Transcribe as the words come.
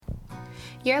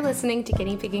You're listening to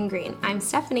Guinea Pig and Green. I'm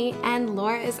Stephanie, and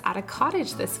Laura is at a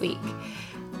cottage this week.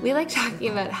 We like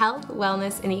talking about health,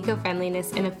 wellness, and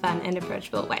eco-friendliness in a fun and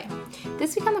approachable way.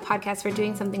 This week on the podcast, we're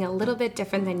doing something a little bit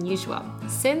different than usual.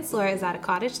 Since Laura is at a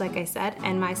cottage, like I said,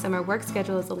 and my summer work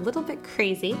schedule is a little bit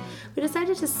crazy, we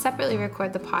decided to separately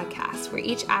record the podcast. We're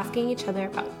each asking each other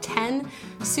about 10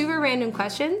 super random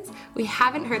questions. We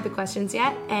haven't heard the questions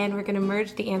yet, and we're going to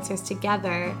merge the answers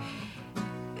together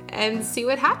and see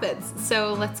what happens.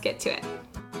 So let's get to it.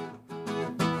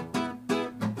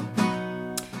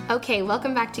 Okay,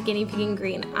 welcome back to Guinea Pig and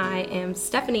Green. I am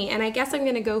Stephanie, and I guess I'm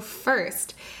going to go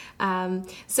first.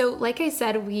 So like I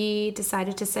said, we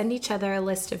decided to send each other a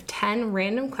list of 10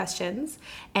 random questions,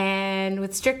 and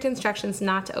with strict instructions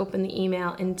not to open the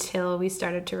email until we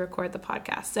started to record the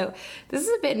podcast. So this is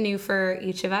a bit new for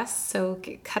each of us, so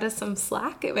cut us some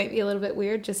slack. It might be a little bit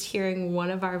weird just hearing one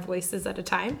of our voices at a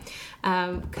time,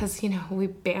 because, we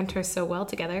banter so well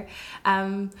together.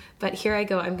 But here I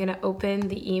go. I'm going to open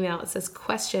the email. It says,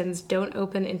 questions don't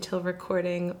open until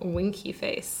recording, winky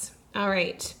face. All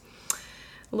right.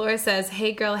 Laura says,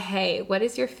 hey girl, hey, what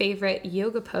is your favorite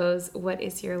yoga pose? What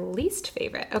is your least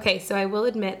favorite? Okay, so I will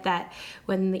admit that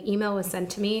when the email was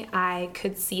sent to me, I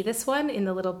could see this one in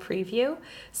the little preview.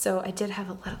 So I did have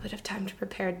a little bit of time to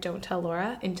prepare Don't Tell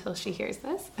Laura until she hears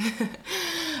this.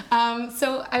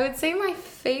 So I would say my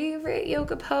favorite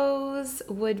yoga pose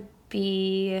would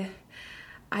be,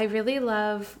 I really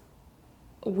love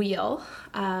wheel.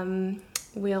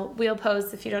 Wheel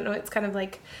pose, if you don't know, it's kind of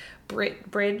like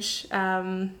bridge,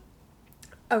 a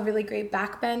really great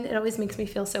back bend. It always makes me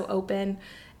feel so open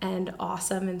and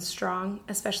awesome and strong,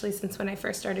 especially since when I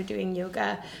first started doing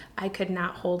yoga, I could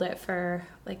not hold it for,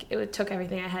 it took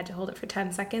everything I had to hold it for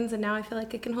 10 seconds, and now I feel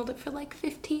like I can hold it for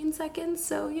 15 seconds,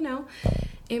 so,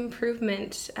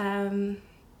 improvement.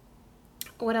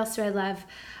 What else do I love?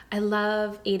 I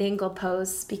love 8-angle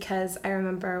pose because I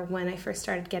remember when I first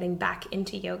started getting back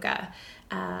into yoga,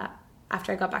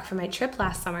 after I got back from my trip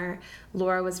last summer,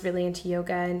 Laura was really into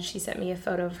yoga, and she sent me a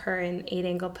photo of her in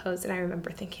 8-angle pose, and I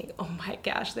remember thinking, oh my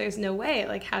gosh, there's no way.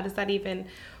 How does that even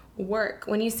work?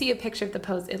 When you see a picture of the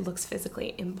pose, it looks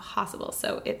physically impossible.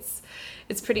 So it's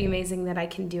pretty amazing that I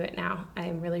can do it now. I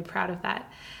am really proud of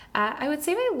that. I would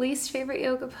say my least favorite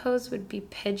yoga pose would be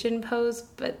pigeon pose,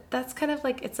 but that's kind of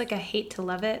it's like I hate to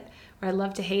love it, or I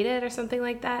love to hate it, or something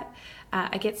like that.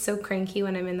 I get so cranky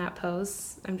when I'm in that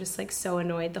pose. I'm just so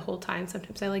annoyed the whole time.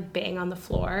 Sometimes I bang on the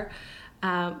floor.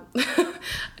 I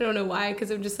don't know why,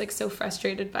 because I'm just so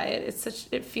frustrated by it.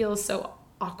 It feels so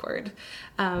awkward.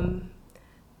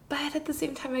 But at the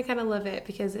same time, I kind of love it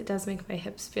because it does make my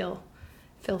hips feel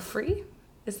free.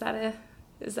 Is that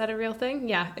a real thing?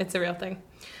 Yeah, it's a real thing.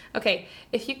 Okay,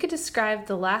 if you could describe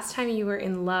the last time you were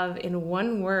in love in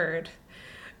one word,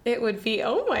 it would be,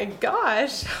 oh my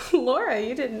gosh, Laura,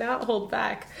 you did not hold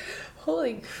back.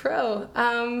 Holy crow.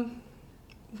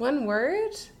 One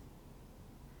word?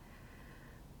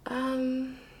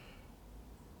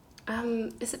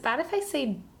 Is it bad if I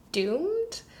say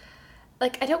doomed? I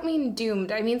don't mean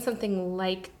doomed. I mean something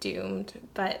like doomed,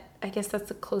 but I guess that's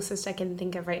the closest I can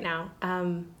think of right now.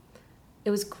 It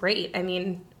was great. I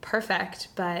mean, perfect,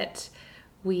 but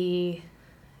it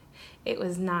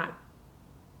was not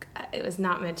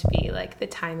meant to be. The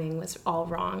timing was all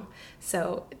wrong.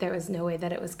 So there was no way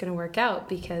that it was going to work out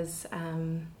because,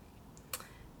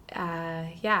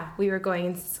 we were going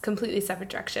in completely separate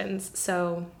directions.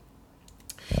 So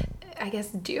I guess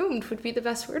doomed would be the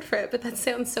best word for it, but that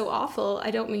sounds so awful.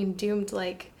 I don't mean doomed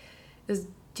it was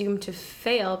doomed to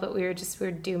fail, but we were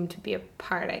doomed to be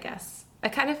apart, I guess. I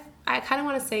kind of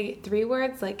want to say 3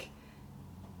 words,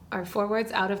 or 4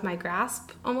 words, out of my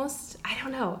grasp, almost. I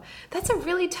don't know. That's a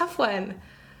really tough one.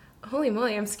 Holy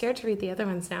moly, I'm scared to read the other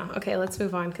ones now. Okay, let's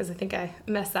move on, because I think I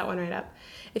messed that one right up.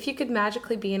 If you could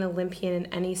magically be an Olympian in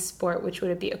any sport, which would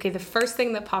it be? Okay, the first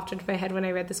thing that popped into my head when I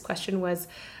read this question was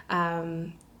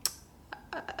a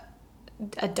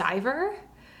diver.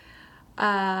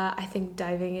 I think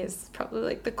diving is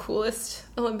probably the coolest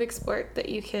Olympic sport that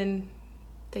you can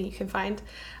find,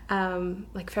 from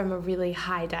a really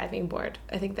high diving board.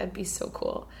 I think that'd be so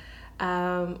cool.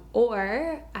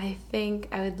 Or I think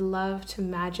I would love to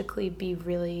magically be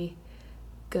really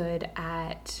good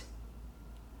at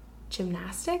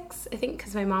gymnastics. I think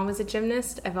because my mom was a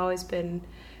gymnast, I've always been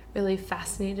really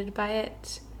fascinated by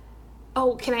it.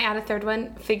 Oh, can I add a third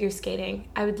one? Figure skating.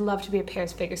 I would love to be a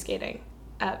pairs figure skater.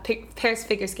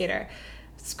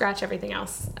 Scratch everything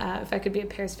else. If I could be a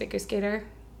pairs figure skater,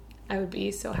 I would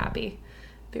be so happy.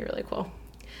 It'd be really cool.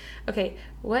 Okay,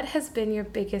 what has been your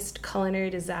biggest culinary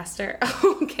disaster?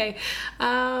 Okay,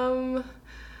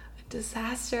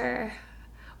 disaster.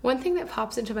 One thing that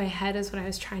pops into my head is when I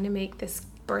was trying to make this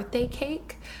birthday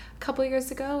cake a couple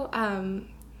years ago.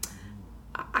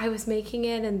 I was making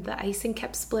it and the icing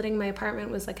kept splitting. My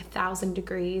apartment was like 1,000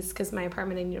 degrees because my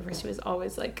apartment in university was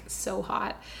always like so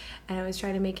hot. And I was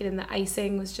trying to make it and the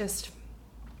icing was just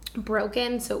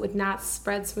broken, so it would not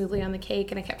spread smoothly on the cake,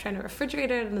 and I kept trying to refrigerate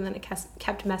it, and then it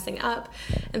kept messing up,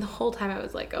 and the whole time I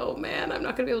was like, oh man, I'm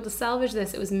not gonna be able to salvage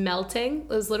this. It was melting. It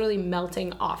was literally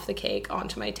melting off the cake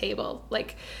onto my table,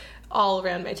 like all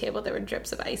around my table there were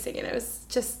drips of icing, and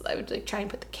I would like try and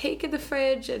put the cake in the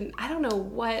fridge, and I don't know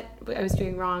what I was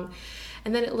doing wrong,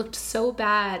 and then it looked so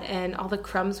bad and all the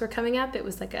crumbs were coming up. It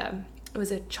was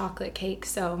a chocolate cake,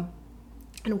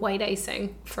 and white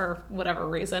icing for whatever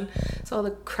reason. So all the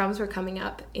crumbs were coming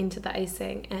up into the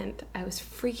icing, and I was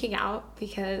freaking out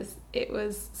because it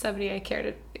was somebody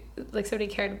cared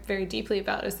very deeply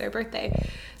about. It was their birthday.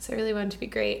 So I really wanted to be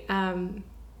great.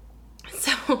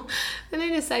 So then I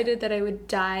decided that I would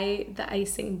dye the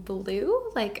icing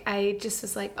blue. Like I just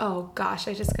was like, oh gosh,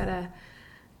 I'm just gonna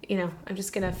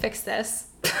fix this.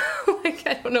 Like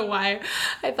I don't know why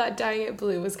I thought dyeing it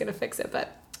blue was gonna fix it,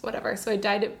 but whatever. So I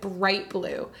dyed it bright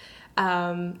blue.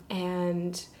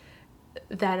 And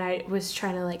then I was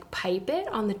trying to like pipe it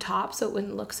on the top so it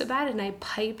wouldn't look so bad. And I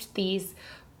piped these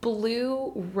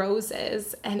blue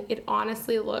roses and it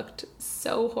honestly looked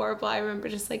so horrible. I remember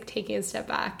just like taking a step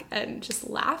back and just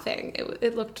laughing.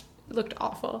 It looked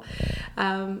awful.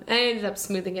 And I ended up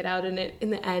smoothing it out, and in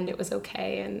the end it was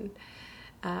okay. And,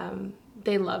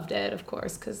 they loved it, of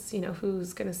course, because,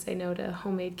 who's going to say no to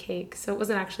homemade cake? So it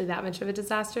wasn't actually that much of a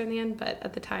disaster in the end, but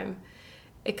at the time,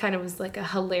 it kind of was like a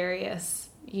hilarious,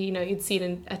 you'd see it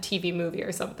in a TV movie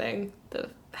or something, the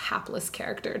hapless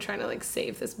character trying to, like,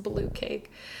 save this blue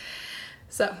cake.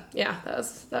 So, yeah, that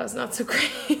was not so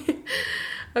great.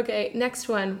 Okay, next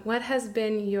one. What has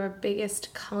been your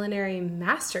biggest culinary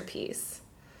masterpiece?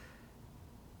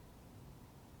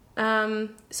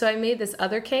 So I made this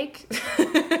other cake.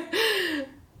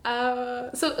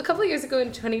 So a couple of years ago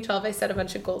in 2012, I set a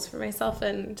bunch of goals for myself,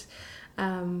 and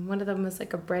one of them was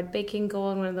like a bread baking goal,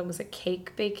 and one of them was a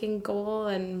cake baking goal.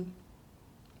 And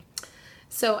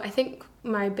so I think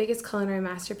my biggest culinary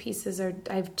masterpieces I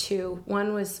have two.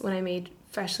 One was when I made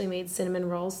freshly made cinnamon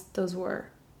rolls. Those were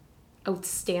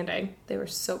outstanding. They were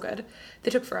so good.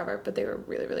 They took forever, but they were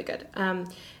really, really good.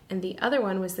 And the other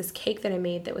one was this cake that I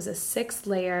made that was a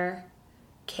 6-layer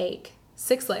cake.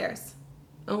 6 layers.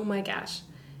 Oh my gosh.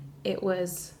 It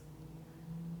was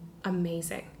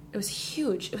amazing. It was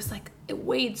huge. It was like, it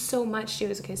weighed so much too.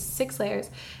 It was 6 layers.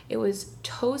 It was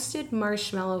toasted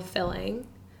marshmallow filling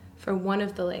for one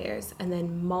of the layers and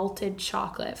then malted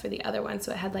chocolate for the other one.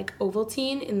 So it had like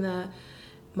Ovaltine in the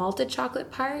malted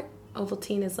chocolate part.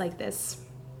 Ovaltine is like this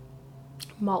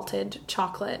malted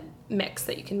chocolate mix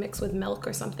that you can mix with milk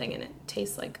or something, and it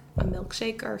tastes like a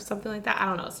milkshake or something like that. I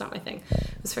don't know. It's not my thing.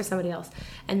 It was for somebody else.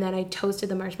 And then I toasted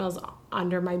the marshmallows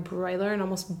under my broiler and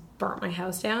almost burnt my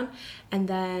house down, and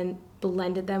then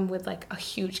blended them with like a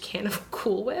huge can of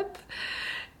Cool Whip.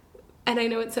 And I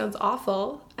know it sounds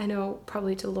awful. I know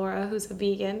probably to Laura, who's a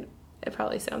vegan, it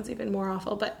probably sounds even more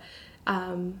awful, but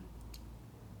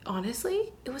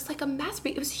honestly, it was like a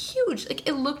masterpiece. It was huge. Like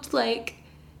it looked like,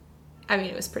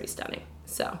 it was pretty stunning.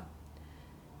 So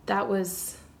that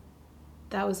was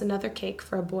another cake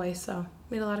for a boy. So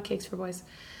made a lot of cakes for boys.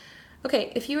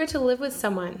 Okay, if you were to live with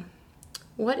someone,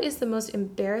 what is the most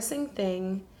embarrassing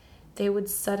thing they would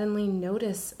suddenly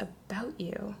notice about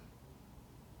you?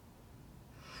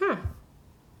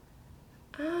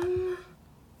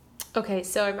 Okay,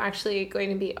 so I'm actually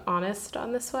going to be honest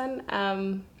on this one.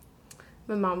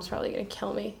 My mom's probably going to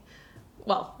kill me.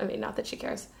 Well, not that she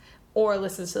cares or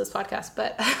listens to this podcast,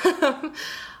 but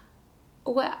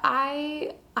what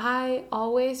I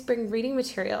always bring reading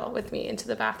material with me into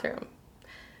the bathroom.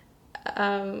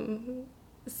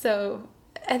 So,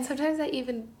 and sometimes I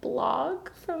even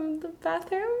blog from the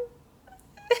bathroom.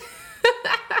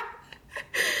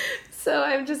 So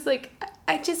I'm just like,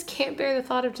 I just can't bear the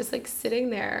thought of just like sitting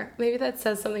there. Maybe that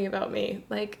says something about me.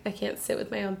 Like I can't sit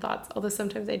with my own thoughts, although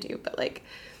sometimes I do, but like,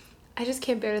 I just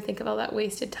can't bear to think of all that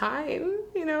wasted time,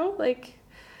 like,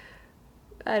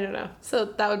 I don't know. So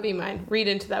that would be mine. Read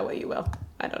into that what you will.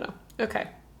 I don't know. Okay.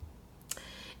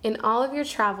 In all of your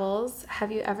travels,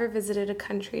 have you ever visited a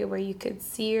country where you could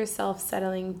see yourself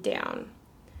settling down?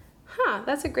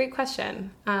 That's a great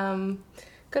question.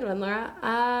 Good one,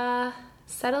 Laura.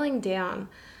 Settling down.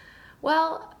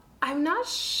 Well, I'm not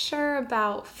sure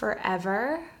about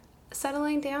forever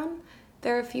settling down.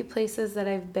 there are a few places that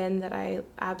I've been that I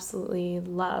absolutely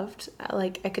loved.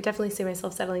 Like, I could definitely see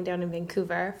myself settling down in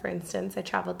Vancouver, for instance. I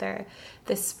traveled there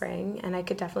this spring, and I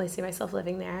could definitely see myself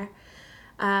living there.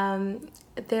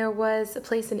 There was a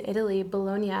place in Italy,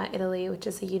 Bologna, Italy, which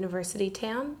is a university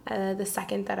town. The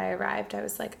second that I arrived, I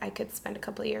was like, I could spend a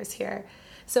couple of years here.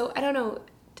 So I don't know.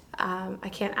 I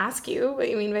can't ask you what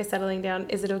you mean by settling down.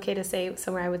 Is it okay to say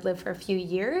somewhere I would live for a few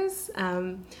years?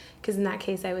 Because in that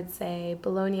case, I would say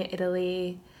Bologna,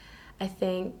 Italy. I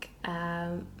think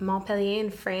Montpellier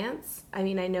in France. I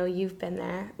mean, I know you've been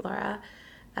there, Laura.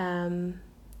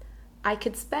 I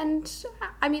could spend,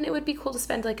 I mean, it would be cool to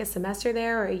spend like a semester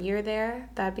there or a year there.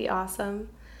 That'd be awesome.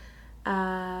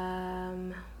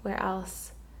 Where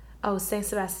else? Oh, Saint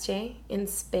Sebastian in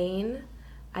Spain.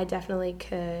 I definitely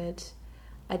could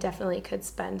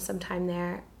spend some time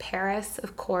there. Paris,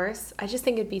 of course. I just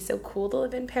think it'd be so cool to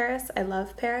live in Paris. I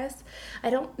love Paris.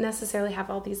 I don't necessarily have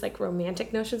all these like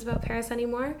romantic notions about Paris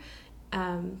anymore,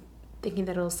 thinking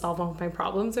that it'll solve all my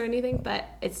problems or anything, but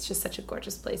it's just such a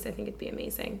gorgeous place. I think it'd be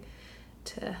amazing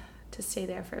to stay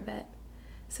there for a bit.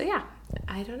 So yeah,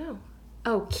 I don't know.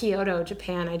 Oh, Kyoto,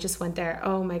 Japan. I just went there.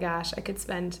 Oh my gosh, I could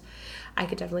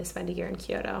definitely spend a year in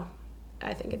Kyoto.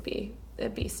 I think it'd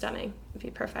be stunning. It'd be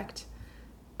perfect.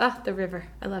 Ah, the river.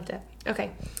 I loved it.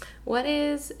 Okay. What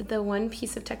is the one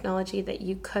piece of technology that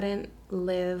you couldn't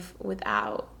live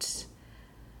without?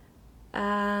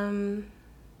 An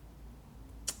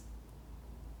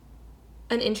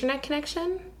internet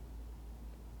connection?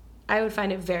 I would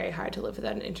find it very hard to live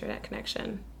without an internet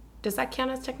connection. Does that count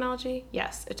as technology?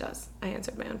 Yes, it does. I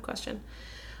answered my own question.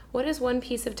 What is one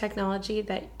piece of technology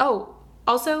that... Oh,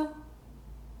 also...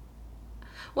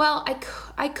 Well,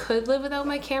 I could live without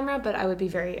my camera, but I would be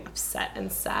very upset and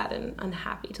sad and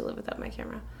unhappy to live without my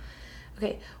camera.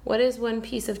 Okay, what is one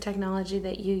piece of technology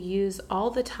that you use all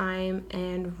the time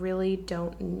and really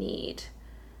don't need?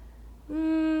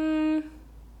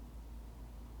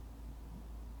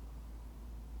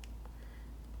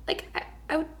 Like,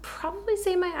 I would probably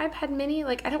say my iPad mini.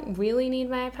 Like, I don't really need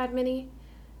my iPad mini.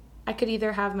 I could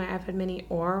either have my iPad mini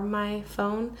or my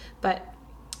phone, but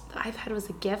the iPad was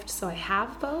a gift, so I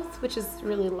have both, which is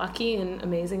really lucky and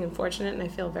amazing and fortunate, and I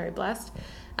feel very blessed.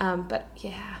 But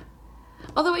yeah,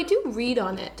 although I do read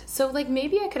on it, so like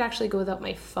maybe I could actually go without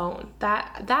my phone.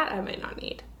 That I might not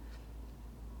need.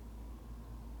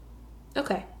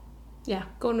 Okay, yeah,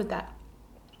 going with that.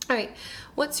 All right,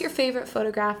 what's your favorite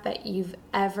photograph that you've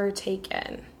ever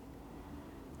taken?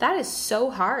 That is so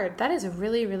hard. That is a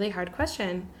really, really hard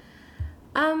question.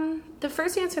 The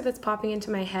first answer that's popping into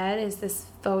my head is this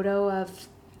photo of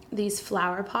these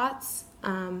flower pots.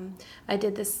 I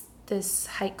did this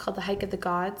hike called the Hike of the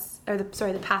Gods,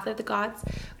 the Path of the Gods,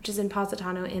 which is in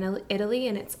Positano in Italy,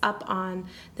 and it's up on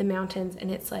the mountains,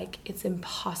 and it's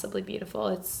impossibly beautiful.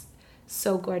 It's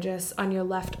so gorgeous. On your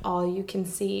left, all you can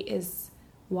see is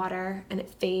water, and it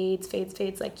fades,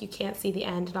 like you can't see the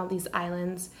end, and all these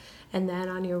islands. And then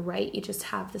on your right, you just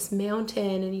have this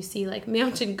mountain, and you see like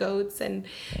mountain goats, and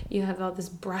you have all this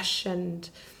brush, and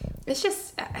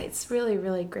it's really,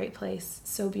 really great place.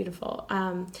 So beautiful.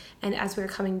 And as we were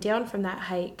coming down from that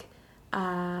hike,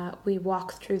 we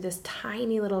walked through this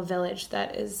tiny little village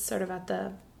that is sort of at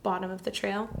the bottom of the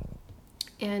trail.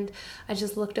 And I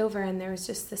just looked over, and there was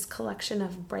just this collection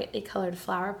of brightly colored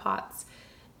flower pots.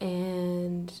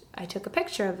 And I took a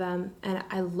picture of them, and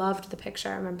I loved the picture.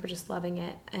 I remember just loving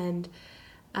it. And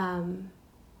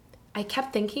I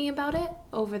kept thinking about it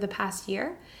over the past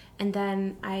year. And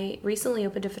then I recently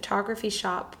opened a photography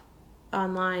shop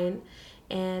online,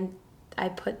 and I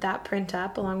put that print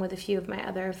up along with a few of my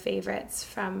other favorites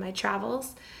from my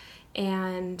travels.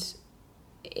 And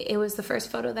it was the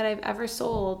first photo that I've ever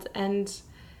sold. And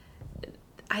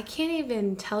I can't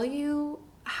even tell you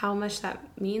how much that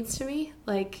means to me.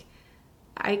 Like,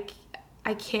 I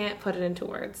can't put it into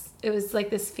words. It was like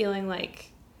this feeling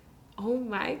like, oh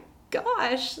my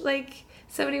gosh, like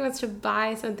somebody wants to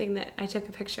buy something that I took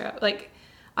a picture of. Like,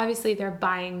 obviously they're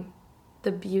buying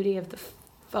the beauty of the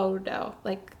photo.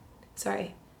 Like,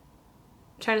 sorry,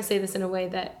 I'm trying to say this in a way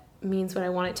that means what I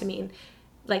want it to mean.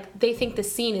 Like, they think the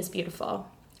scene is beautiful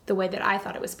the way that I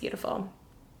thought it was beautiful.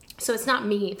 So it's not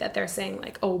me that they're saying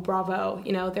like, oh, bravo,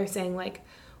 they're saying like,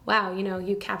 wow,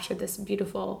 you captured this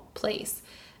beautiful place.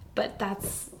 But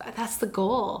that's the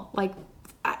goal. Like,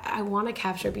 I want to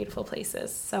capture beautiful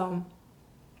places. So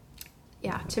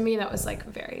yeah, to me, that was like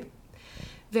very,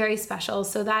 very special.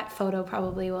 So that photo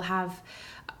probably will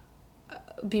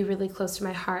be really close to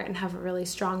my heart and have a really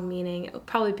strong meaning. It will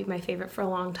probably be my favorite for a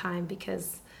long time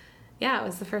because yeah, it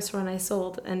was the first one I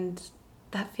sold. And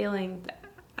that feeling,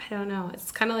 I don't know.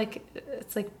 It's kind of like,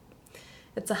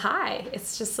 it's a high.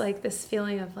 It's just like this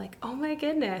feeling of like, oh my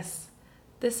goodness,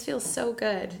 this feels so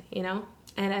good, you know?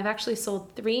 And I've actually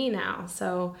sold 3 now,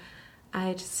 so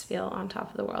I just feel on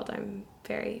top of the world. I'm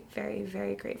very, very,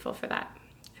 very grateful for that.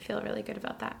 I feel really good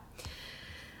about that.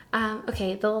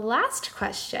 Okay, the last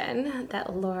question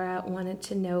that Laura wanted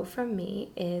to know from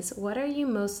me is, what are you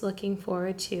most looking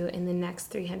forward to in the next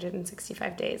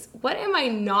 365 days? What am I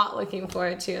not looking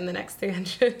forward to in the next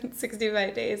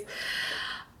 365 days?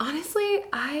 Honestly,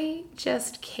 I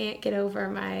just can't get over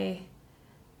my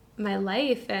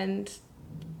life and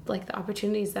like the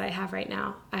opportunities that I have right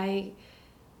now. I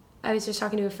was just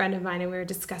talking to a friend of mine and we were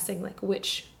discussing like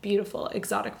which beautiful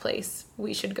exotic place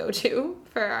we should go to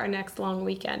for our next long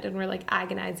weekend, and we're like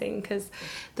agonizing because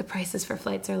the prices for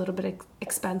flights are a little bit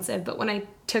expensive. But when I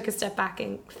took a step back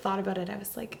and thought about it, I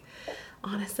was like,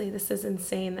 honestly, this is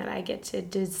insane that I get to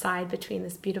decide between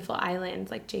this beautiful island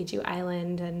like Jeju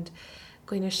Island and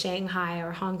going to Shanghai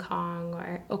or Hong Kong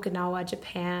or Okinawa,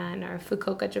 Japan, or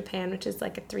Fukuoka, Japan, which is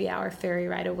like a 3-hour ferry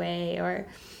ride away, or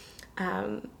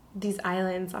these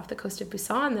islands off the coast of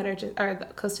Busan that are just, or the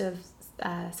coast of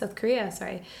South Korea,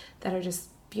 sorry, that are just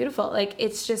beautiful. Like,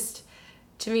 it's just,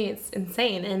 to me, it's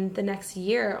insane. And the next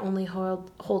year only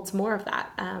holds more of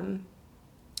that.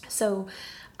 So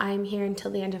I'm here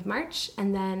until the end of March,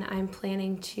 and then I'm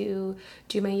planning to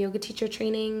do my yoga teacher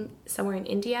training somewhere in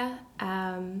India.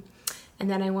 And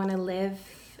then I want to live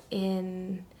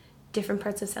in different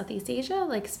parts of Southeast Asia,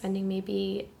 like spending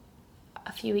maybe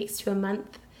a few weeks to a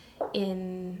month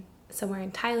in somewhere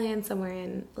in Thailand, somewhere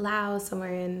in Laos,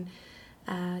 somewhere in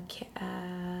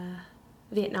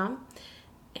Vietnam.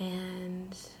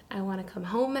 And I want to come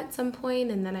home at some point,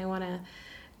 and then I want to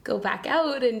go back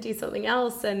out and do something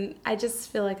else. And I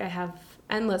just feel like I have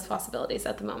endless possibilities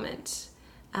at the moment.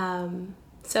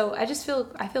 So I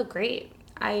feel great.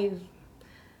 I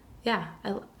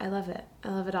love it. I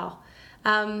love it all.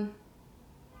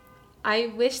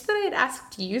 I wish that I had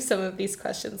asked you some of these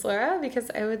questions, Laura, because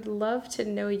I would love to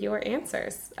know your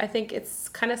answers. I think it's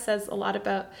kind of says a lot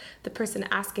about the person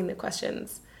asking the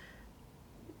questions.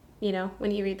 You know, when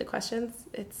you read the questions,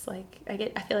 it's like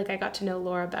I feel like I got to know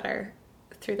Laura better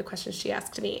through the questions she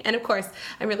asked me. And of course,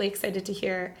 I'm really excited to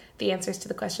hear the answers to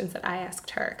the questions that I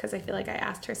asked her, because I feel like I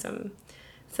asked her some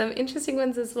interesting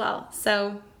ones as well.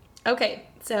 So, okay,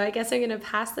 so I guess I'm going to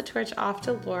pass the torch off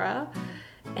to Laura.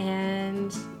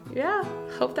 And yeah,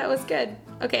 hope that was good.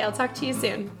 Okay, I'll talk to you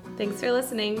soon. Thanks for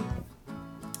listening.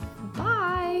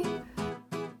 Bye.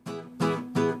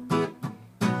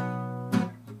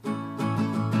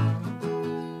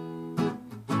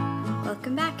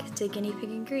 Welcome back to Guinea Pig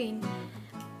and Green.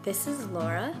 This is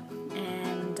Laura,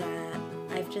 and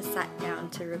I've just sat down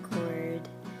to record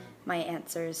my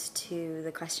answers to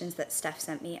the questions that Steph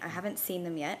sent me. I haven't seen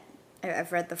them yet.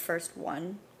 I've read the first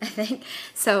one, I think.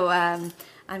 So I'm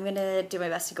going to do my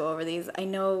best to go over these. I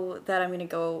know that I'm going to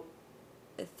go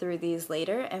through these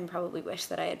later and probably wish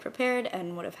that I had prepared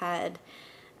and would have had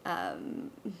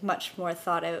much more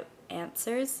thought out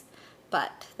answers.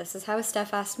 But this is how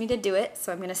Steph asked me to do it,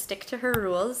 so I'm going to stick to her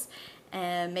rules.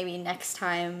 And maybe next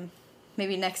time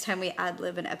we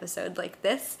ad-lib an episode like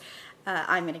this,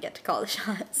 I'm going to get to call the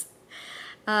shots.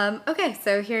 Okay,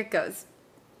 so here it goes.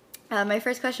 My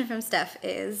first question from Steph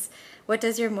is, what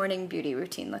does your morning beauty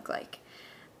routine look like?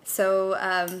 So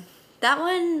that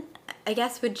one, I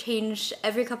guess, would change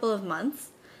every couple of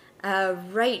months.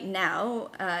 Right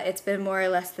now, it's been more or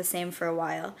less the same for a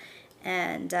while.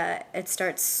 And it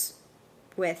starts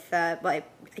with, I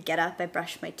get up, I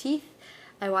brush my teeth,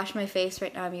 I wash my face.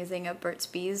 Right now I'm using a Burt's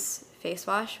Bees face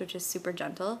wash, which is super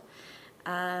gentle.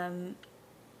 Put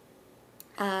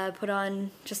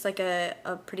on just like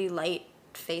a pretty light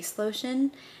face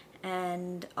lotion,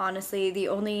 and honestly the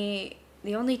only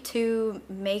 2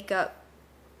 makeup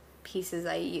pieces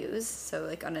I use, so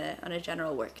like on a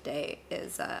general work day,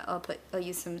 is I'll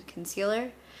use some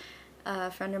concealer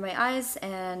for under my eyes,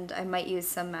 and I might use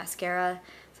some mascara.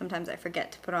 Sometimes I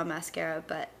forget to put on mascara,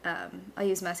 but I'll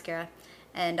use mascara,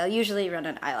 and I'll usually run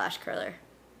an eyelash curler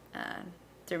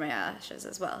through my eyelashes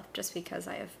as well, just because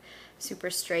I have super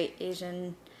straight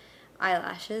Asian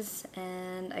eyelashes,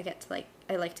 and I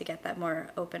like to get that more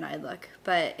open-eyed look.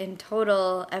 But in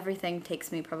total, everything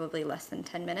takes me probably less than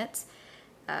 10 minutes.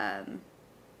 I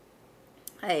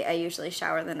usually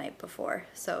shower the night before,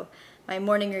 so my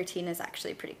morning routine is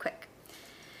actually pretty quick.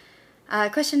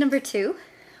 Question number 2,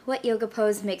 what yoga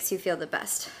pose makes you feel the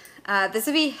best? This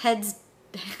would be hands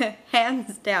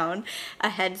down a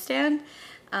headstand.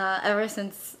 Ever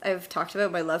since I've talked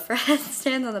about my love for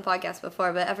headstands on the podcast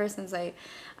before, but ever since I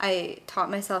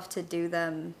taught myself to do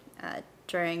them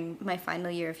during my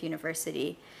final year of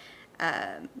university,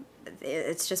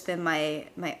 It's just been my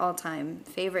all-time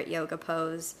favorite yoga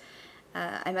pose.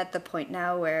 I'm at the point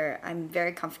now where I'm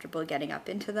very comfortable getting up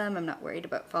into them. I'm not worried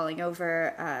about falling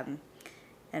over.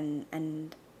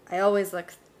 And I always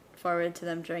look forward to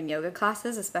them during yoga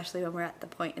classes, especially when we're at the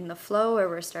point in the flow where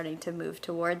we're starting to move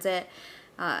towards it.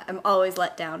 I'm always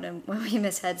let down when we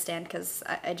miss headstand because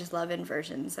I just love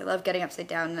inversions. I love getting upside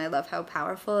down, and I love how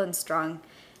powerful and strong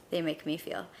they make me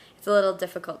feel. It's a little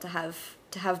difficult to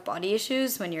have body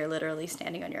issues when you're literally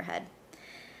standing on your head.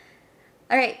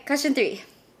 All right, question 3.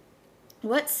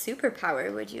 What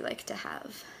superpower would you like to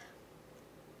have?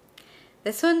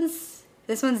 This one's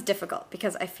difficult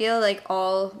because I feel like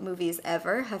all movies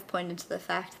ever have pointed to the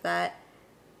fact that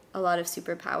a lot of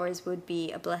superpowers would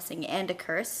be a blessing and a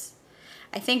curse.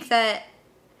 I think that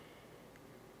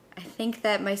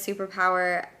my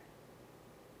superpower,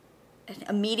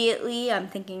 immediately I'm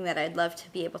thinking that I'd love to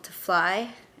be able to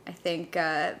fly. I think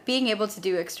being able to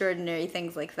do extraordinary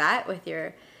things like that with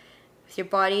your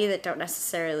body that don't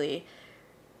necessarily...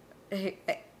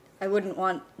 I wouldn't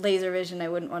want laser vision. I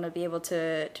wouldn't want to be able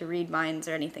to read minds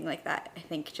or anything like that. I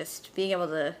think just being able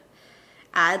to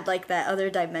add like that other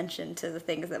dimension to the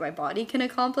things that my body can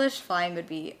accomplish, flying would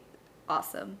be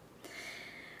awesome.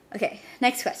 Okay,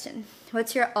 next question.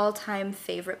 What's your all-time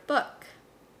favorite book?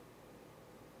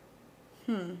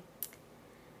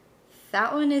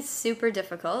 That one is super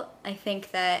difficult. I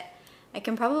think that I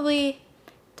can probably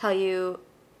tell you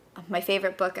my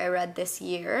favorite book I read this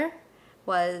year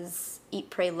was Eat,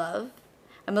 Pray, Love.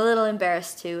 I'm a little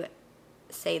embarrassed to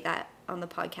say that on the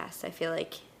podcast. I feel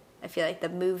like the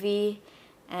movie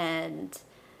and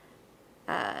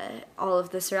all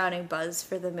of the surrounding buzz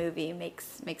for the movie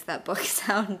makes that book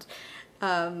sound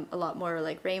a lot more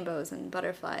like rainbows and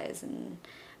butterflies and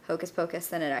hocus pocus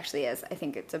than it actually is. I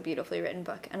think it's a beautifully written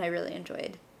book, and I really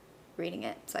enjoyed reading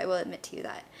it, so I will admit to you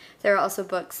that. There are also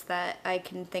books that I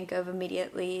can think of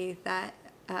immediately that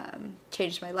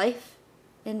changed my life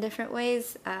in different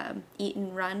ways. Eat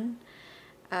and Run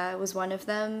was one of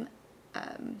them.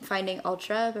 Finding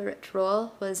Ultra by Rich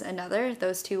Roll was another.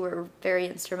 Those two were very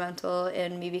instrumental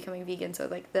in me becoming vegan, so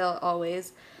like they'll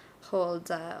always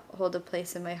hold a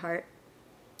place in my heart.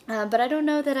 But I don't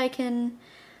know that I can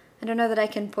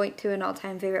point to an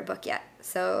all-time favorite book yet.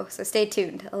 So stay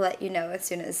tuned. I'll let you know as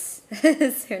soon as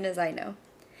I know.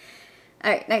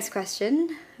 All right, next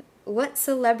question. What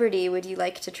celebrity would you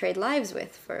like to trade lives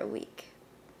with for a week?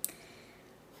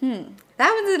 That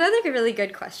one's another really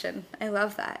good question. I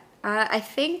love that. I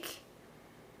think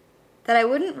that I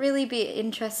wouldn't really be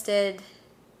interested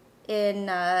in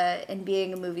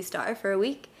being a movie star for a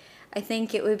week. I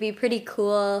think it would be pretty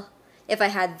cool if I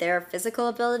had their physical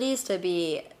abilities to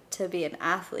be an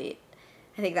athlete.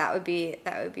 I think that would be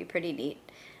pretty neat.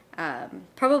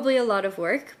 Probably a lot of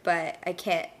work, but I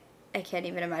can't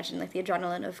even imagine like the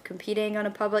adrenaline of competing on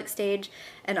a public stage.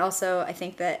 And also, I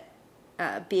think that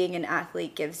being an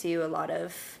athlete gives you a lot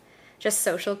of just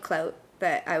social clout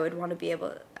that I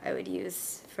would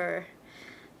use for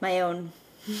my own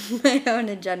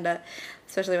agenda,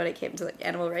 especially when it came to like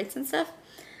animal rights and stuff.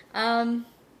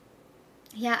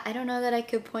 Yeah, I don't know that I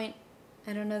could point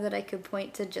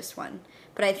to just one,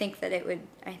 but I think that it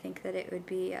would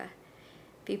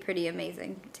be pretty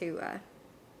amazing to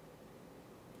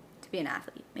be an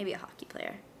athlete, maybe a hockey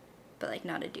player, but like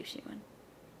not a douchey one.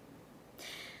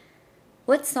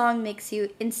 What song makes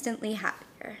you instantly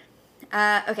happier?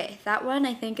 Okay, that one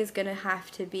I think is gonna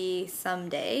have to be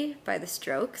Someday by The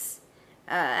Strokes.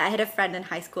 I had a friend in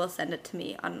high school send it to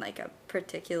me on like a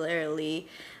particularly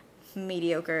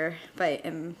mediocre, by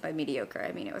mediocre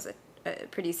I mean it was a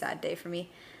pretty sad day for me.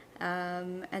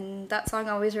 And that song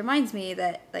always reminds me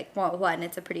that, like, well, one,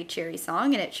 it's a pretty cheery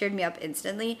song and it cheered me up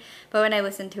instantly, but when I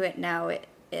listen to it now,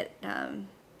 it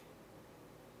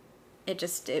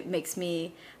makes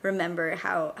me remember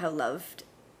how loved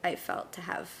I felt to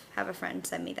have a friend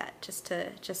send me that just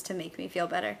to make me feel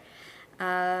better.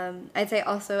 I'd say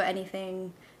also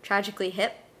anything Tragically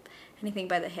Hip, anything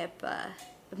by The Hip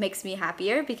makes me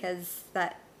happier because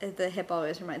The Hip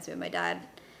always reminds me of my dad,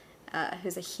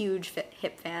 who's a huge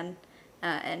Hip fan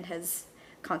and has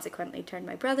consequently turned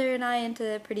my brother and I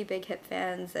into pretty big Hip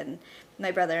fans. And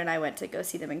my brother and I went to go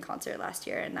see them in concert last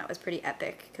year, and that was pretty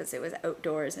epic because it was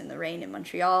outdoors in the rain in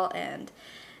Montreal. And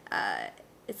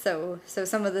so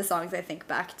some of the songs I think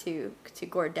back to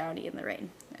Gord Downie in the Rain.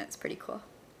 It's pretty cool.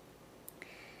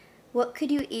 What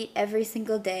could you eat every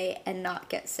single day and not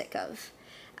get sick of?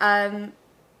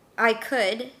 I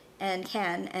could and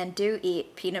can and do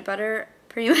eat peanut butter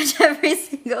pretty much every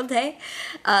single day.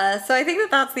 So I think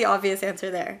that's the obvious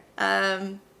answer there.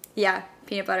 Yeah,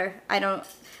 peanut butter.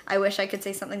 I wish I could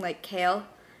say something like kale,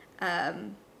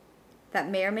 that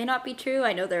may or may not be true.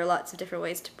 I know there are lots of different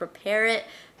ways to prepare it,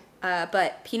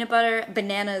 but peanut butter,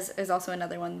 bananas is also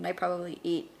another one that I probably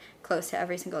eat close to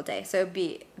every single day. So it'd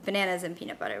be bananas and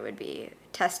peanut butter would be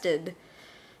tested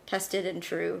and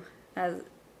true as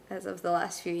of the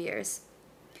last few years.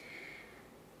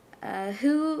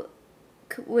 Who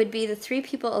would be the 3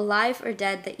 people alive or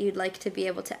dead that you'd like to be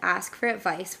able to ask for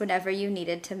advice whenever you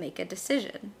needed to make a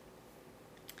decision?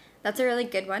 That's a really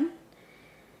good one.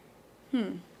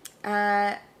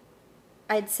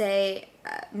 I'd say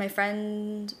my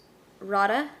friend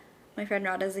Rada. My friend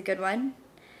Rada is a good one.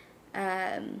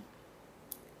 I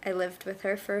lived with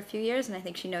her for a few years, and I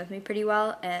think she knows me pretty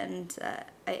well, and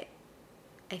I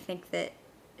think that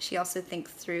she also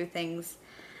thinks through things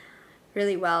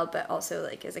really well, but also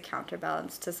like as a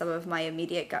counterbalance to some of my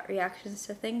immediate gut reactions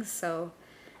to things. So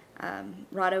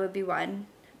Rada would be one.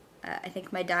 I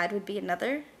think my dad would be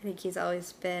another. I think he's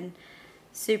always been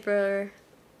super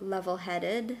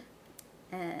level-headed,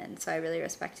 and so I really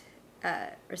respect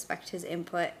his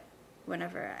input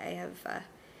whenever I have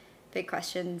big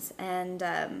questions. And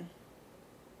I'm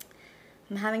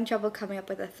having trouble coming up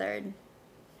with a third.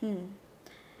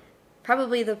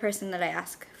 Probably the person that I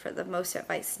ask for the most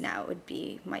advice now would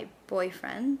be my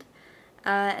boyfriend,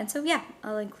 and so yeah,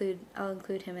 I'll include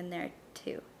him in there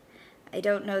too. I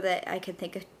don't know that I could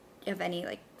think of any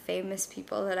like famous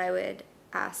people that I would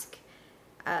ask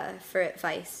for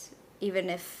advice,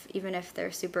 even if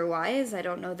they're super wise. I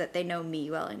don't know that they know me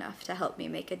well enough to help me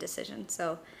make a decision.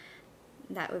 So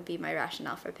that would be my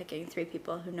rationale for picking 3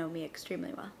 people who know me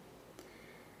extremely well.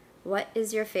 What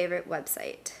is your favorite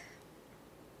website?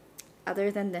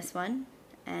 Other than this one,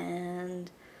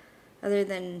 and other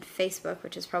than Facebook,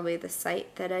 which is probably the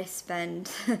site that I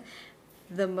spend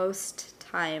the most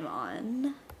time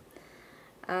on.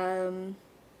 Does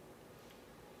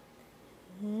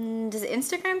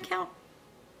Instagram count?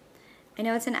 I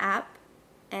know it's an app,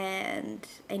 and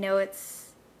I know that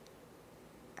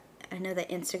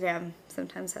Instagram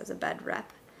sometimes has a bad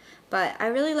rep, but I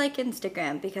really like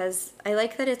Instagram because I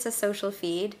like that it's a social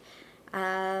feed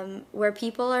where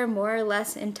people are more or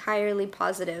less entirely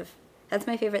positive. That's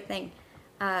my favorite thing.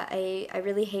 I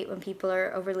really hate when people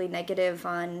are overly negative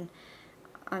on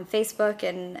Facebook,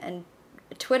 and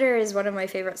Twitter is one of my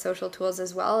favorite social tools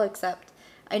as well, except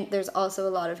there's also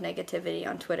a lot of negativity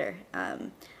on Twitter.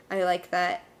 I like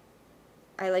that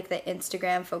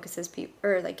Instagram focuses people,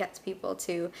 or like gets people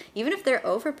to, even if they're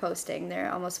over posting, they're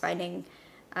almost finding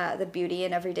the beauty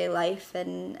in everyday life,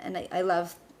 and I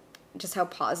love just how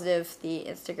positive the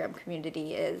Instagram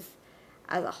community is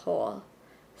as a whole.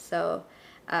 So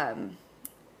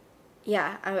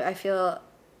yeah, I feel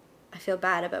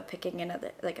bad about picking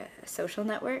another, like a social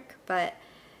network, but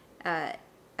I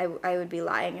would be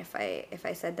lying if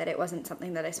I said that it wasn't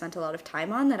something that I spent a lot of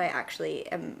time on, that I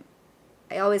actually am.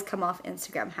 I always come off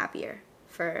Instagram happier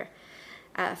for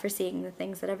seeing the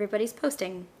things that everybody's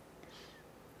posting.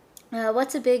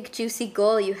 What's a big juicy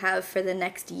goal you have for the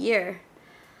next year?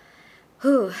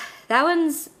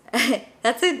 That's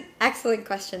an excellent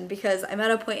question, because I'm at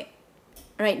a point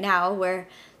right now where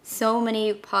so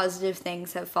many positive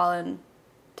things have fallen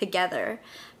together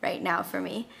right now for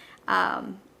me.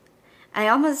 I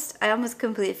almost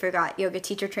completely forgot yoga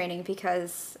teacher training,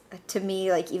 because to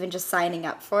me, like, even just signing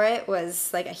up for it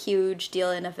was like a huge deal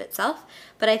in of itself.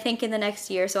 But I think in the next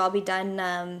year, so I'll be done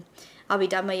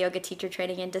my yoga teacher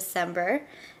training in December,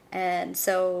 and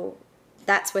so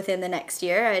that's within the next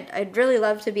year. I'd really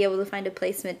love to be able to find a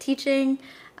placement teaching,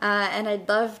 and I'd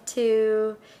love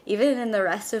to, even in the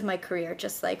rest of my career,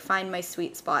 just like find my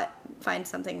sweet spot, find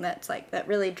something that's like, that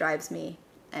really drives me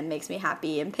and makes me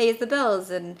happy and pays the bills,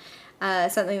 and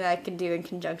something that I can do in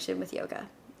conjunction with yoga.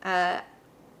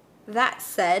 That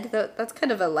said, that's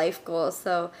kind of a life goal,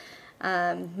 so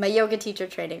my yoga teacher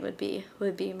training would be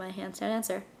my hands down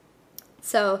answer.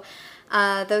 So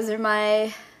those are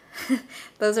my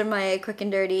quick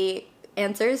and dirty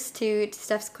answers to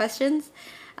Steph's questions.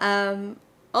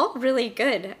 All really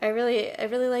good. I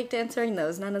really liked answering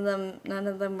those. None of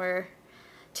them were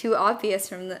too obvious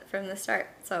from the start.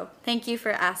 So thank you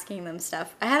for asking them,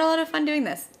 Steph. I had a lot of fun doing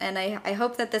this, and I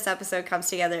hope that this episode comes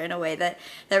together in a way that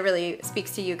really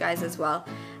speaks to you guys as well.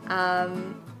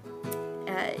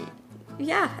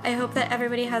 Yeah, I hope that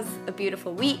everybody has a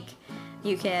beautiful week.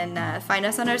 You can find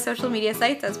us on our social media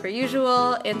sites as per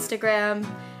usual: Instagram,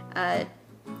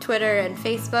 Twitter, and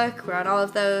Facebook. We're on all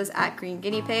of those at Green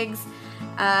Guinea Pigs.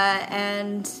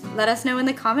 And let us know in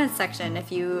the comments section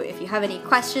if you have any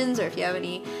questions, or if you have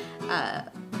any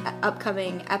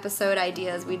upcoming episode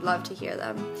ideas. We'd love to hear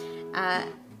them.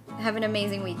 Have an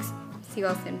amazing week. See you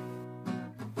all soon.